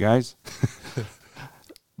 including you guys,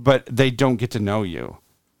 but they don't get to know you.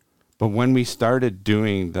 But when we started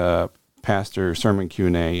doing the pastor sermon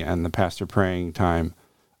Q&A and the pastor praying time,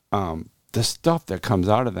 the stuff that comes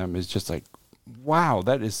out of them is just like, wow,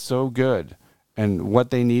 that is so good. And what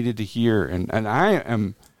they needed to hear. And I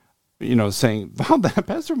am, saying, wow, that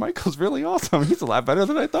Pastor Michael's really awesome. He's a lot better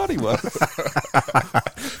than I thought he was.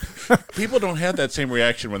 People don't have that same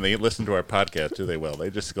reaction when they listen to our podcast, do they? Well, they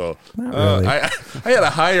just go, really. I had a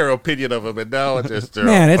higher opinion of him, and now it's just...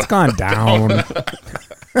 Man, it's gone down.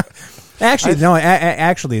 Actually, no.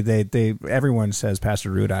 Actually, they everyone says Pastor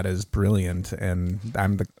Rudot is brilliant, and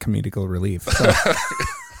I'm the comedical relief. So.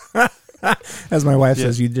 As my wife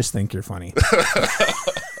says, you just think you're funny.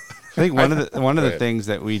 I think one of the things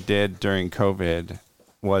that we did during COVID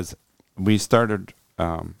was we started.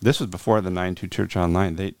 This was before the 9-2 Church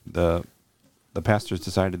Online. The pastors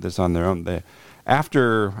decided this on their own.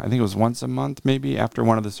 After I think it was once a month, maybe after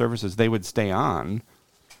one of the services, they would stay on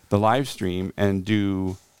the live stream and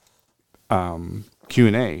do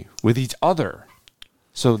Q&A with each other.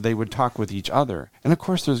 So they would talk with each other, and of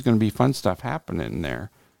course, there's going to be fun stuff happening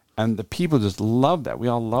there. And the people just love that. We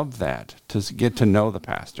all love that, to get to know the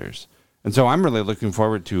pastors. And so I'm really looking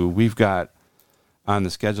forward to, we've got on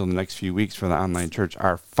the schedule in the next few weeks for the online church,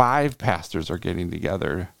 our 5 pastors are getting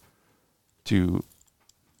together to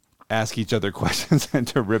ask each other questions and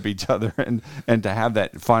to rib each other and to have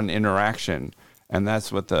that fun interaction. And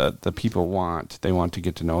that's what the people want. They want to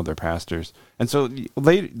get to know their pastors. And so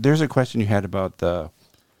there's a question you had about the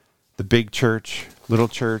big church, little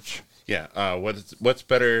church. Yeah, what's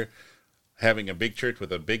better, having a big church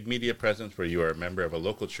with a big media presence where you are a member of a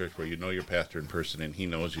local church where you know your pastor in person and he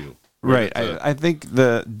knows you? Right. I think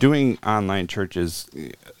doing online church is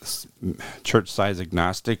church size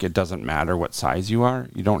agnostic. It doesn't matter what size you are.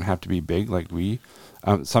 You don't have to be big like we.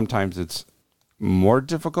 Sometimes it's more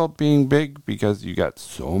difficult being big because you got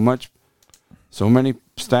so many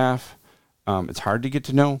staff. It's hard to get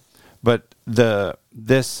to know. But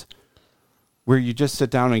this where you just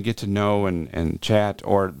sit down and get to know and chat,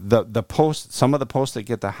 or the post, some of the posts that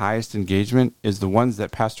get the highest engagement is the ones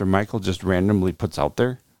that Pastor Michael just randomly puts out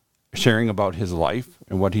there, sharing about his life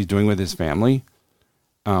and what he's doing with his family.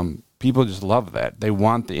 People just love that. They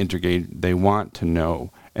want the integrate. They want to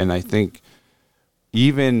know. And I think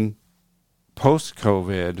even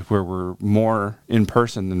post-COVID, where we're more in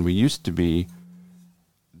person than we used to be,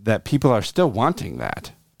 that people are still wanting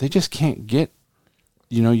that. They just can't get,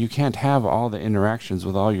 you can't have all the interactions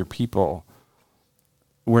with all your people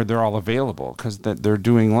where they're all available because they're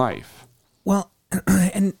doing life. Well,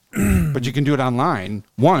 but you can do it online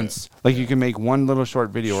once. Like you can make one little short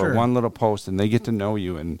video or one little post, and they get to know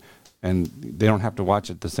you, and they don't have to watch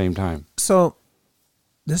it at the same time. So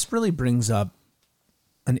this really brings up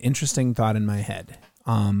an interesting thought in my head,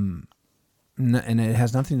 and it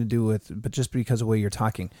has nothing to do with, but just because of the way you're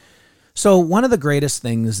talking. So one of the greatest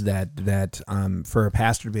things that for a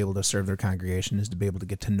pastor to be able to serve their congregation is to be able to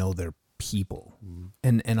get to know their people,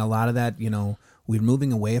 and a lot of that, we're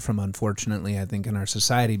moving away from, unfortunately, I think, in our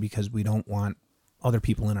society, because we don't want other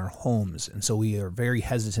people in our homes, and so we are very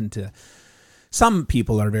hesitant some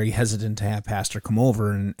people are very hesitant to have pastor come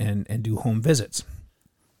over and do home visits.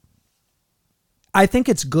 I think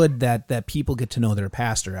it's good that people get to know their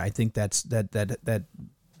pastor. I think that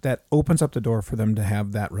opens up the door for them to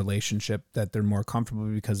have that relationship, that they're more comfortable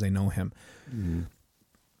because they know him. Mm-hmm.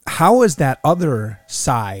 How is that other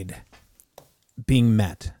side being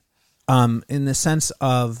met? In the sense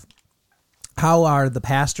of how are the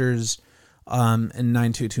pastors in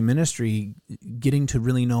 922 ministry getting to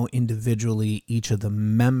really know individually each of the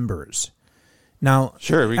members? Now,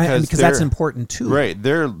 sure, because that's important too. Right,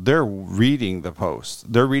 they're reading the posts,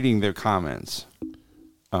 they're reading their comments,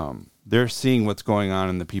 they're seeing what's going on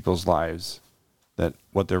in the people's lives, that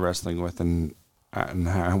what they're wrestling with, and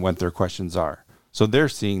what their questions are. So they're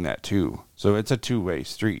seeing that too. So it's a two-way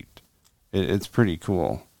street. It's pretty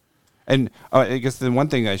cool. And I guess the one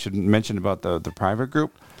thing I should mention about the private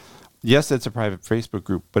group, yes, it's a private Facebook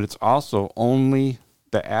group, but it's also only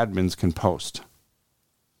the admins can post.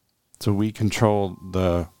 So we control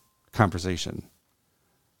the conversation.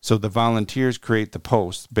 So the volunteers create the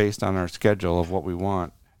posts based on our schedule of what we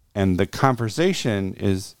want. And the conversation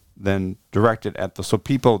is then directed at so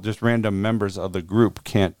people, just random members of the group,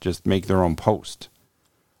 can't just make their own post.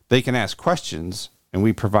 They can ask questions, and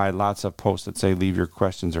we provide lots of posts that say, leave your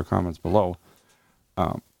questions or comments below.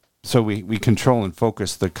 So we control and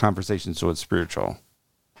focus the conversation so it's spiritual.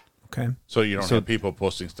 Okay. So you don't have people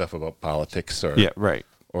posting stuff about politics or... Yeah, right.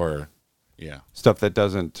 Or, yeah. Stuff that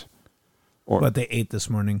doesn't... What they ate this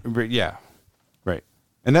morning. Yeah, right.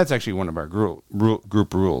 And that's actually one of our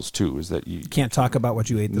group rules, too, is that you can't talk about what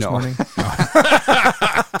you ate this morning?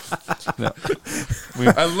 No.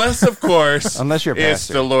 Unless, of course, you're it's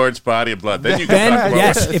the Lord's body and blood. Then you can talk about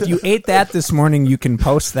yes, if you ate that this morning, you can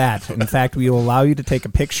post that. In fact, we will allow you to take a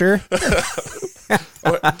picture.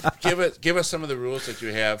 Give us some of the rules that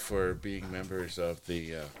you have for being members of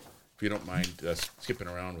the, if you don't mind skipping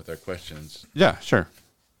around with our questions. Yeah, sure.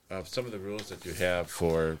 Some of the rules that you have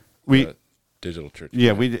for digital church.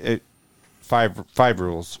 Yeah, five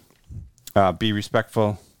rules. Be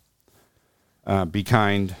respectful. Be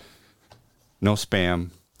kind. No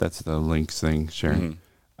spam. That's the links thing, sharing.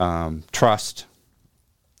 Mm-hmm. Trust.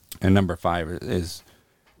 And number 5 is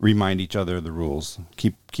remind each other of the rules.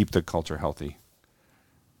 Keep the culture healthy.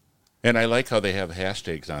 And I like how they have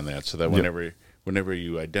hashtags on that, so that whenever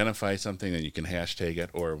you identify something, then you can hashtag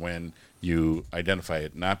it, or when you identify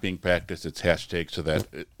it not being practiced, it's hashtag, so that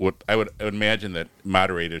I would imagine that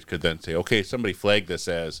moderators could then say, okay, somebody flagged this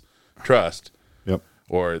as trust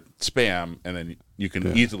or spam, and then you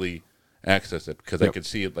can easily access it, because I could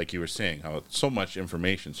see it, like you were saying, how it's so much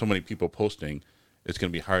information, so many people posting, it's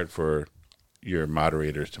going to be hard for your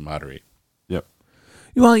moderators to moderate. Yep.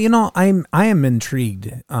 Well, I am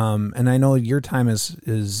intrigued, and I know your time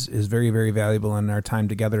is very, very valuable, and our time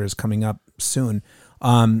together is coming up soon.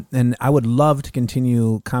 And I would love to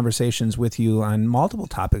continue conversations with you on multiple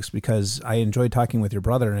topics, because I enjoy talking with your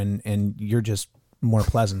brother, and you're just more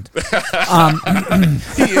pleasant.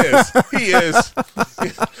 He is.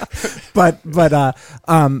 But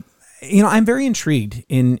I'm very intrigued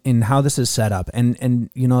in how this is set up, and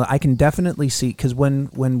I can definitely see, because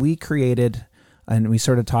when we created. And we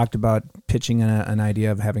sort of talked about pitching an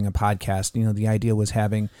idea of having a podcast. The idea was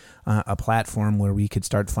having a platform where we could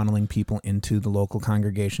start funneling people into the local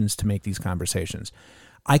congregations to make these conversations.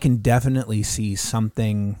 I can definitely see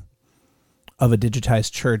something of a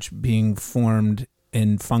digitized church being formed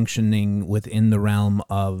and functioning within the realm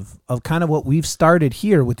of kind of what we've started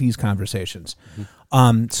here with these conversations.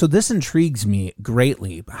 Mm-hmm. So this intrigues me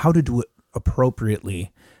greatly, how to do it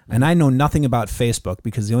appropriately. And I know nothing about Facebook,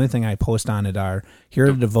 because the only thing I post on it are, here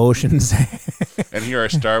are the devotions. And here are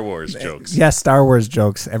Star Wars jokes. Yes, Star Wars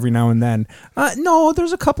jokes every now and then. No,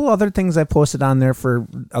 there's a couple other things I posted on there for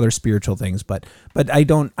other spiritual things, but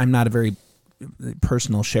I'm not a very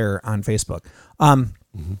personal sharer on Facebook. But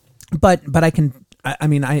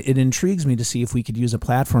it intrigues me to see if we could use a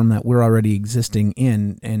platform that we're already existing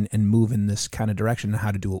in and move in this kind of direction, and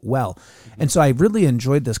how to do it well. Mm-hmm. And so I really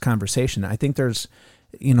enjoyed this conversation. I think there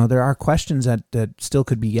are questions that still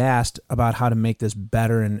could be asked about how to make this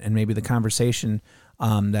better, and maybe the conversation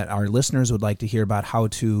that our listeners would like to hear about how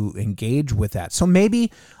to engage with that. So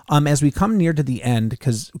maybe as we come near to the end,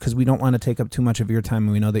 because we don't want to take up too much of your time,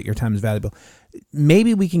 and we know that your time is valuable,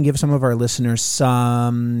 maybe we can give some of our listeners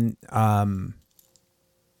some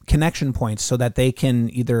connection points so that they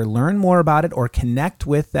can either learn more about it or connect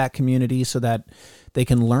with that community so that they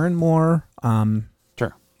can learn more. Sure.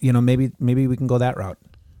 Maybe we can go that route.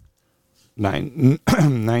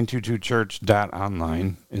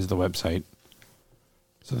 922church.online is the website.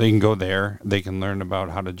 So they can go there. They can learn about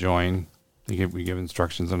how to join. We give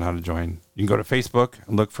instructions on how to join. You can go to Facebook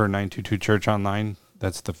and look for 922 Church Online.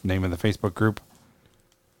 That's the name of the Facebook group.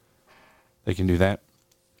 They can do that.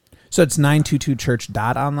 So it's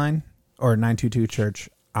 922church.online or 922church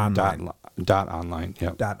online? Dot online.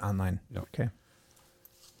 Yep. Dot online. Yep. Okay.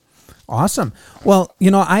 Awesome. Well,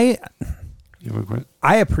 I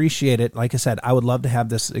appreciate it. Like I said, I would love to have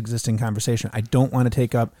this existing conversation. I don't want to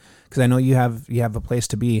take up, because I know you have a place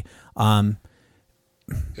to be.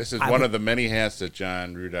 This is one of the many hats that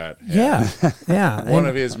John Rudot has. Yeah. One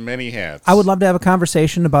of his many hats. I would love to have a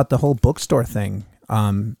conversation about the whole bookstore thing,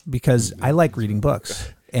 because I like reading books.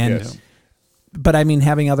 And Yes. But I mean,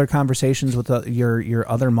 having other conversations with your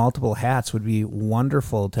other multiple hats would be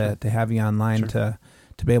wonderful to have you online to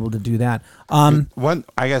be able to do that. I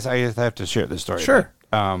guess I have to share this story. Sure.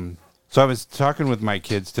 So I was talking with my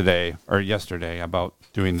kids today or yesterday about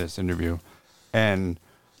doing this interview, and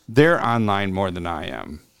they're online more than I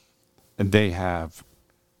am. And they have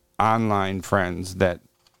online friends that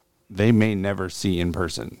they may never see in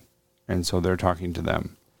person. And so they're talking to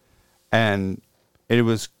them. And it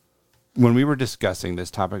was, when we were discussing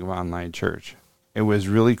this topic of online church, it was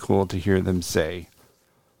really cool to hear them say,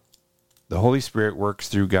 the Holy Spirit works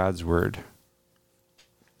through God's word.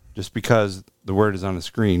 Just because the word is on a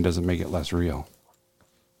screen doesn't make it less real.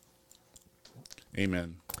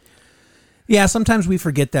 Amen. Yeah, sometimes we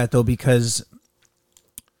forget that, though, because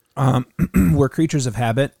we're creatures of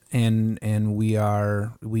habit, and we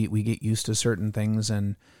get used to certain things,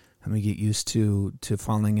 and we get used to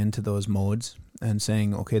falling into those modes and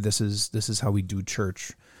saying, okay, this is how we do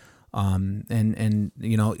church. And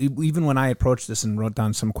even when I approached this and wrote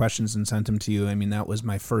down some questions and sent them to you, I mean, that was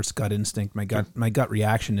my first gut instinct. My gut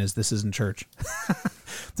reaction is, this isn't church.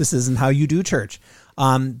 This isn't how you do church.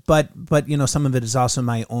 But some of it is also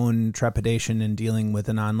my own trepidation in dealing with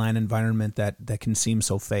an online environment that can seem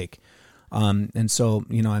so fake. And so,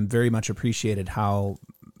 I'm very much appreciated how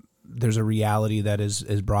there's a reality that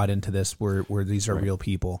is brought into this where these are real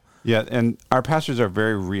people. Yeah. And our pastors are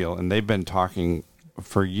very real, and they've been talking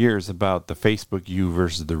for years about the Facebook you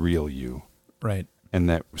versus the real you. Right. And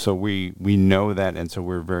that, so we know that. And so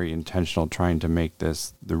we're very intentional trying to make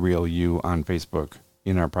this the real you on Facebook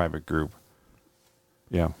in our private group.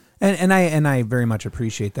 Yeah. And I very much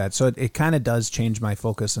appreciate that. So it kind of does change my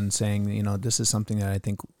focus in saying, this is something that I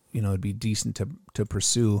think, it'd be decent to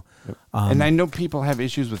pursue. Yep. And I know people have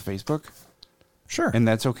issues with Facebook. Sure. And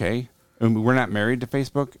that's okay. And we're not married to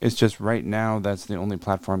Facebook. It's just right now that's the only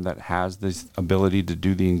platform that has this ability to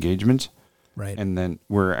do the engagement. Right. And then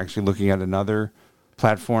we're actually looking at another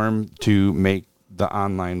platform to make the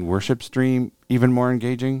online worship stream even more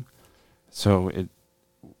engaging. So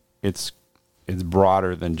it's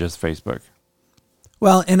broader than just Facebook.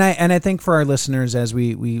 Well, and I think for our listeners, as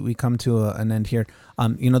we come to an end here,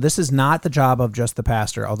 this is not the job of just the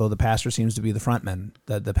pastor, although the pastor seems to be the front man.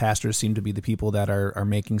 The pastors seem to be the people that are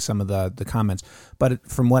making some of the comments. But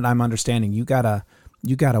from what I'm understanding, you got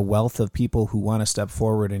a wealth of people who want to step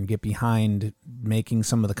forward and get behind making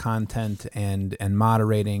some of the content and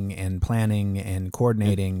moderating and planning and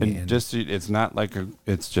coordinating. And just, it's not like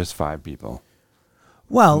it's just 5 people.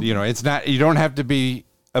 Well, it's not, you don't have to be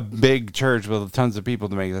a big church with tons of people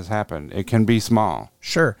to make this happen. It can be small.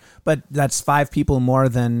 Sure. But that's 5 people more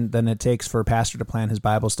than it takes for a pastor to plan his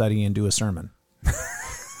Bible study and do a sermon.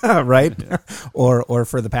 Right? Yeah. Or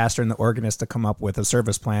for the pastor and the organist to come up with a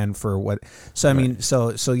service plan for what. So I mean,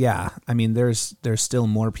 so yeah. I mean, there's still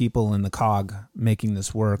more people in the cog making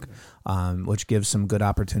this work, which gives some good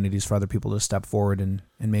opportunities for other people to step forward and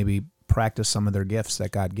maybe practice some of their gifts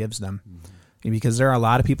that God gives them. Mm-hmm. Because there are a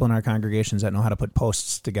lot of people in our congregations that know how to put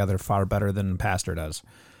posts together far better than a pastor does,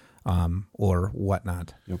 or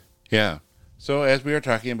whatnot. Yep. Yeah. So as we are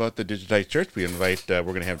talking about the Digitized Church, we're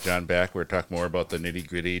going to have John back. We're talking more about the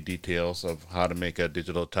nitty-gritty details of how to make a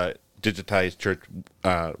digitized church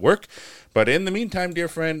work. But in the meantime, dear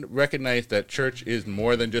friend, recognize that church is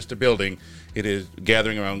more than just a building. It is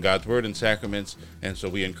gathering around God's Word and sacraments, and so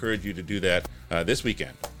we encourage you to do that this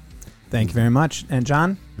weekend. Thank you very much. And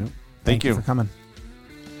John? Yep. Thank you for coming.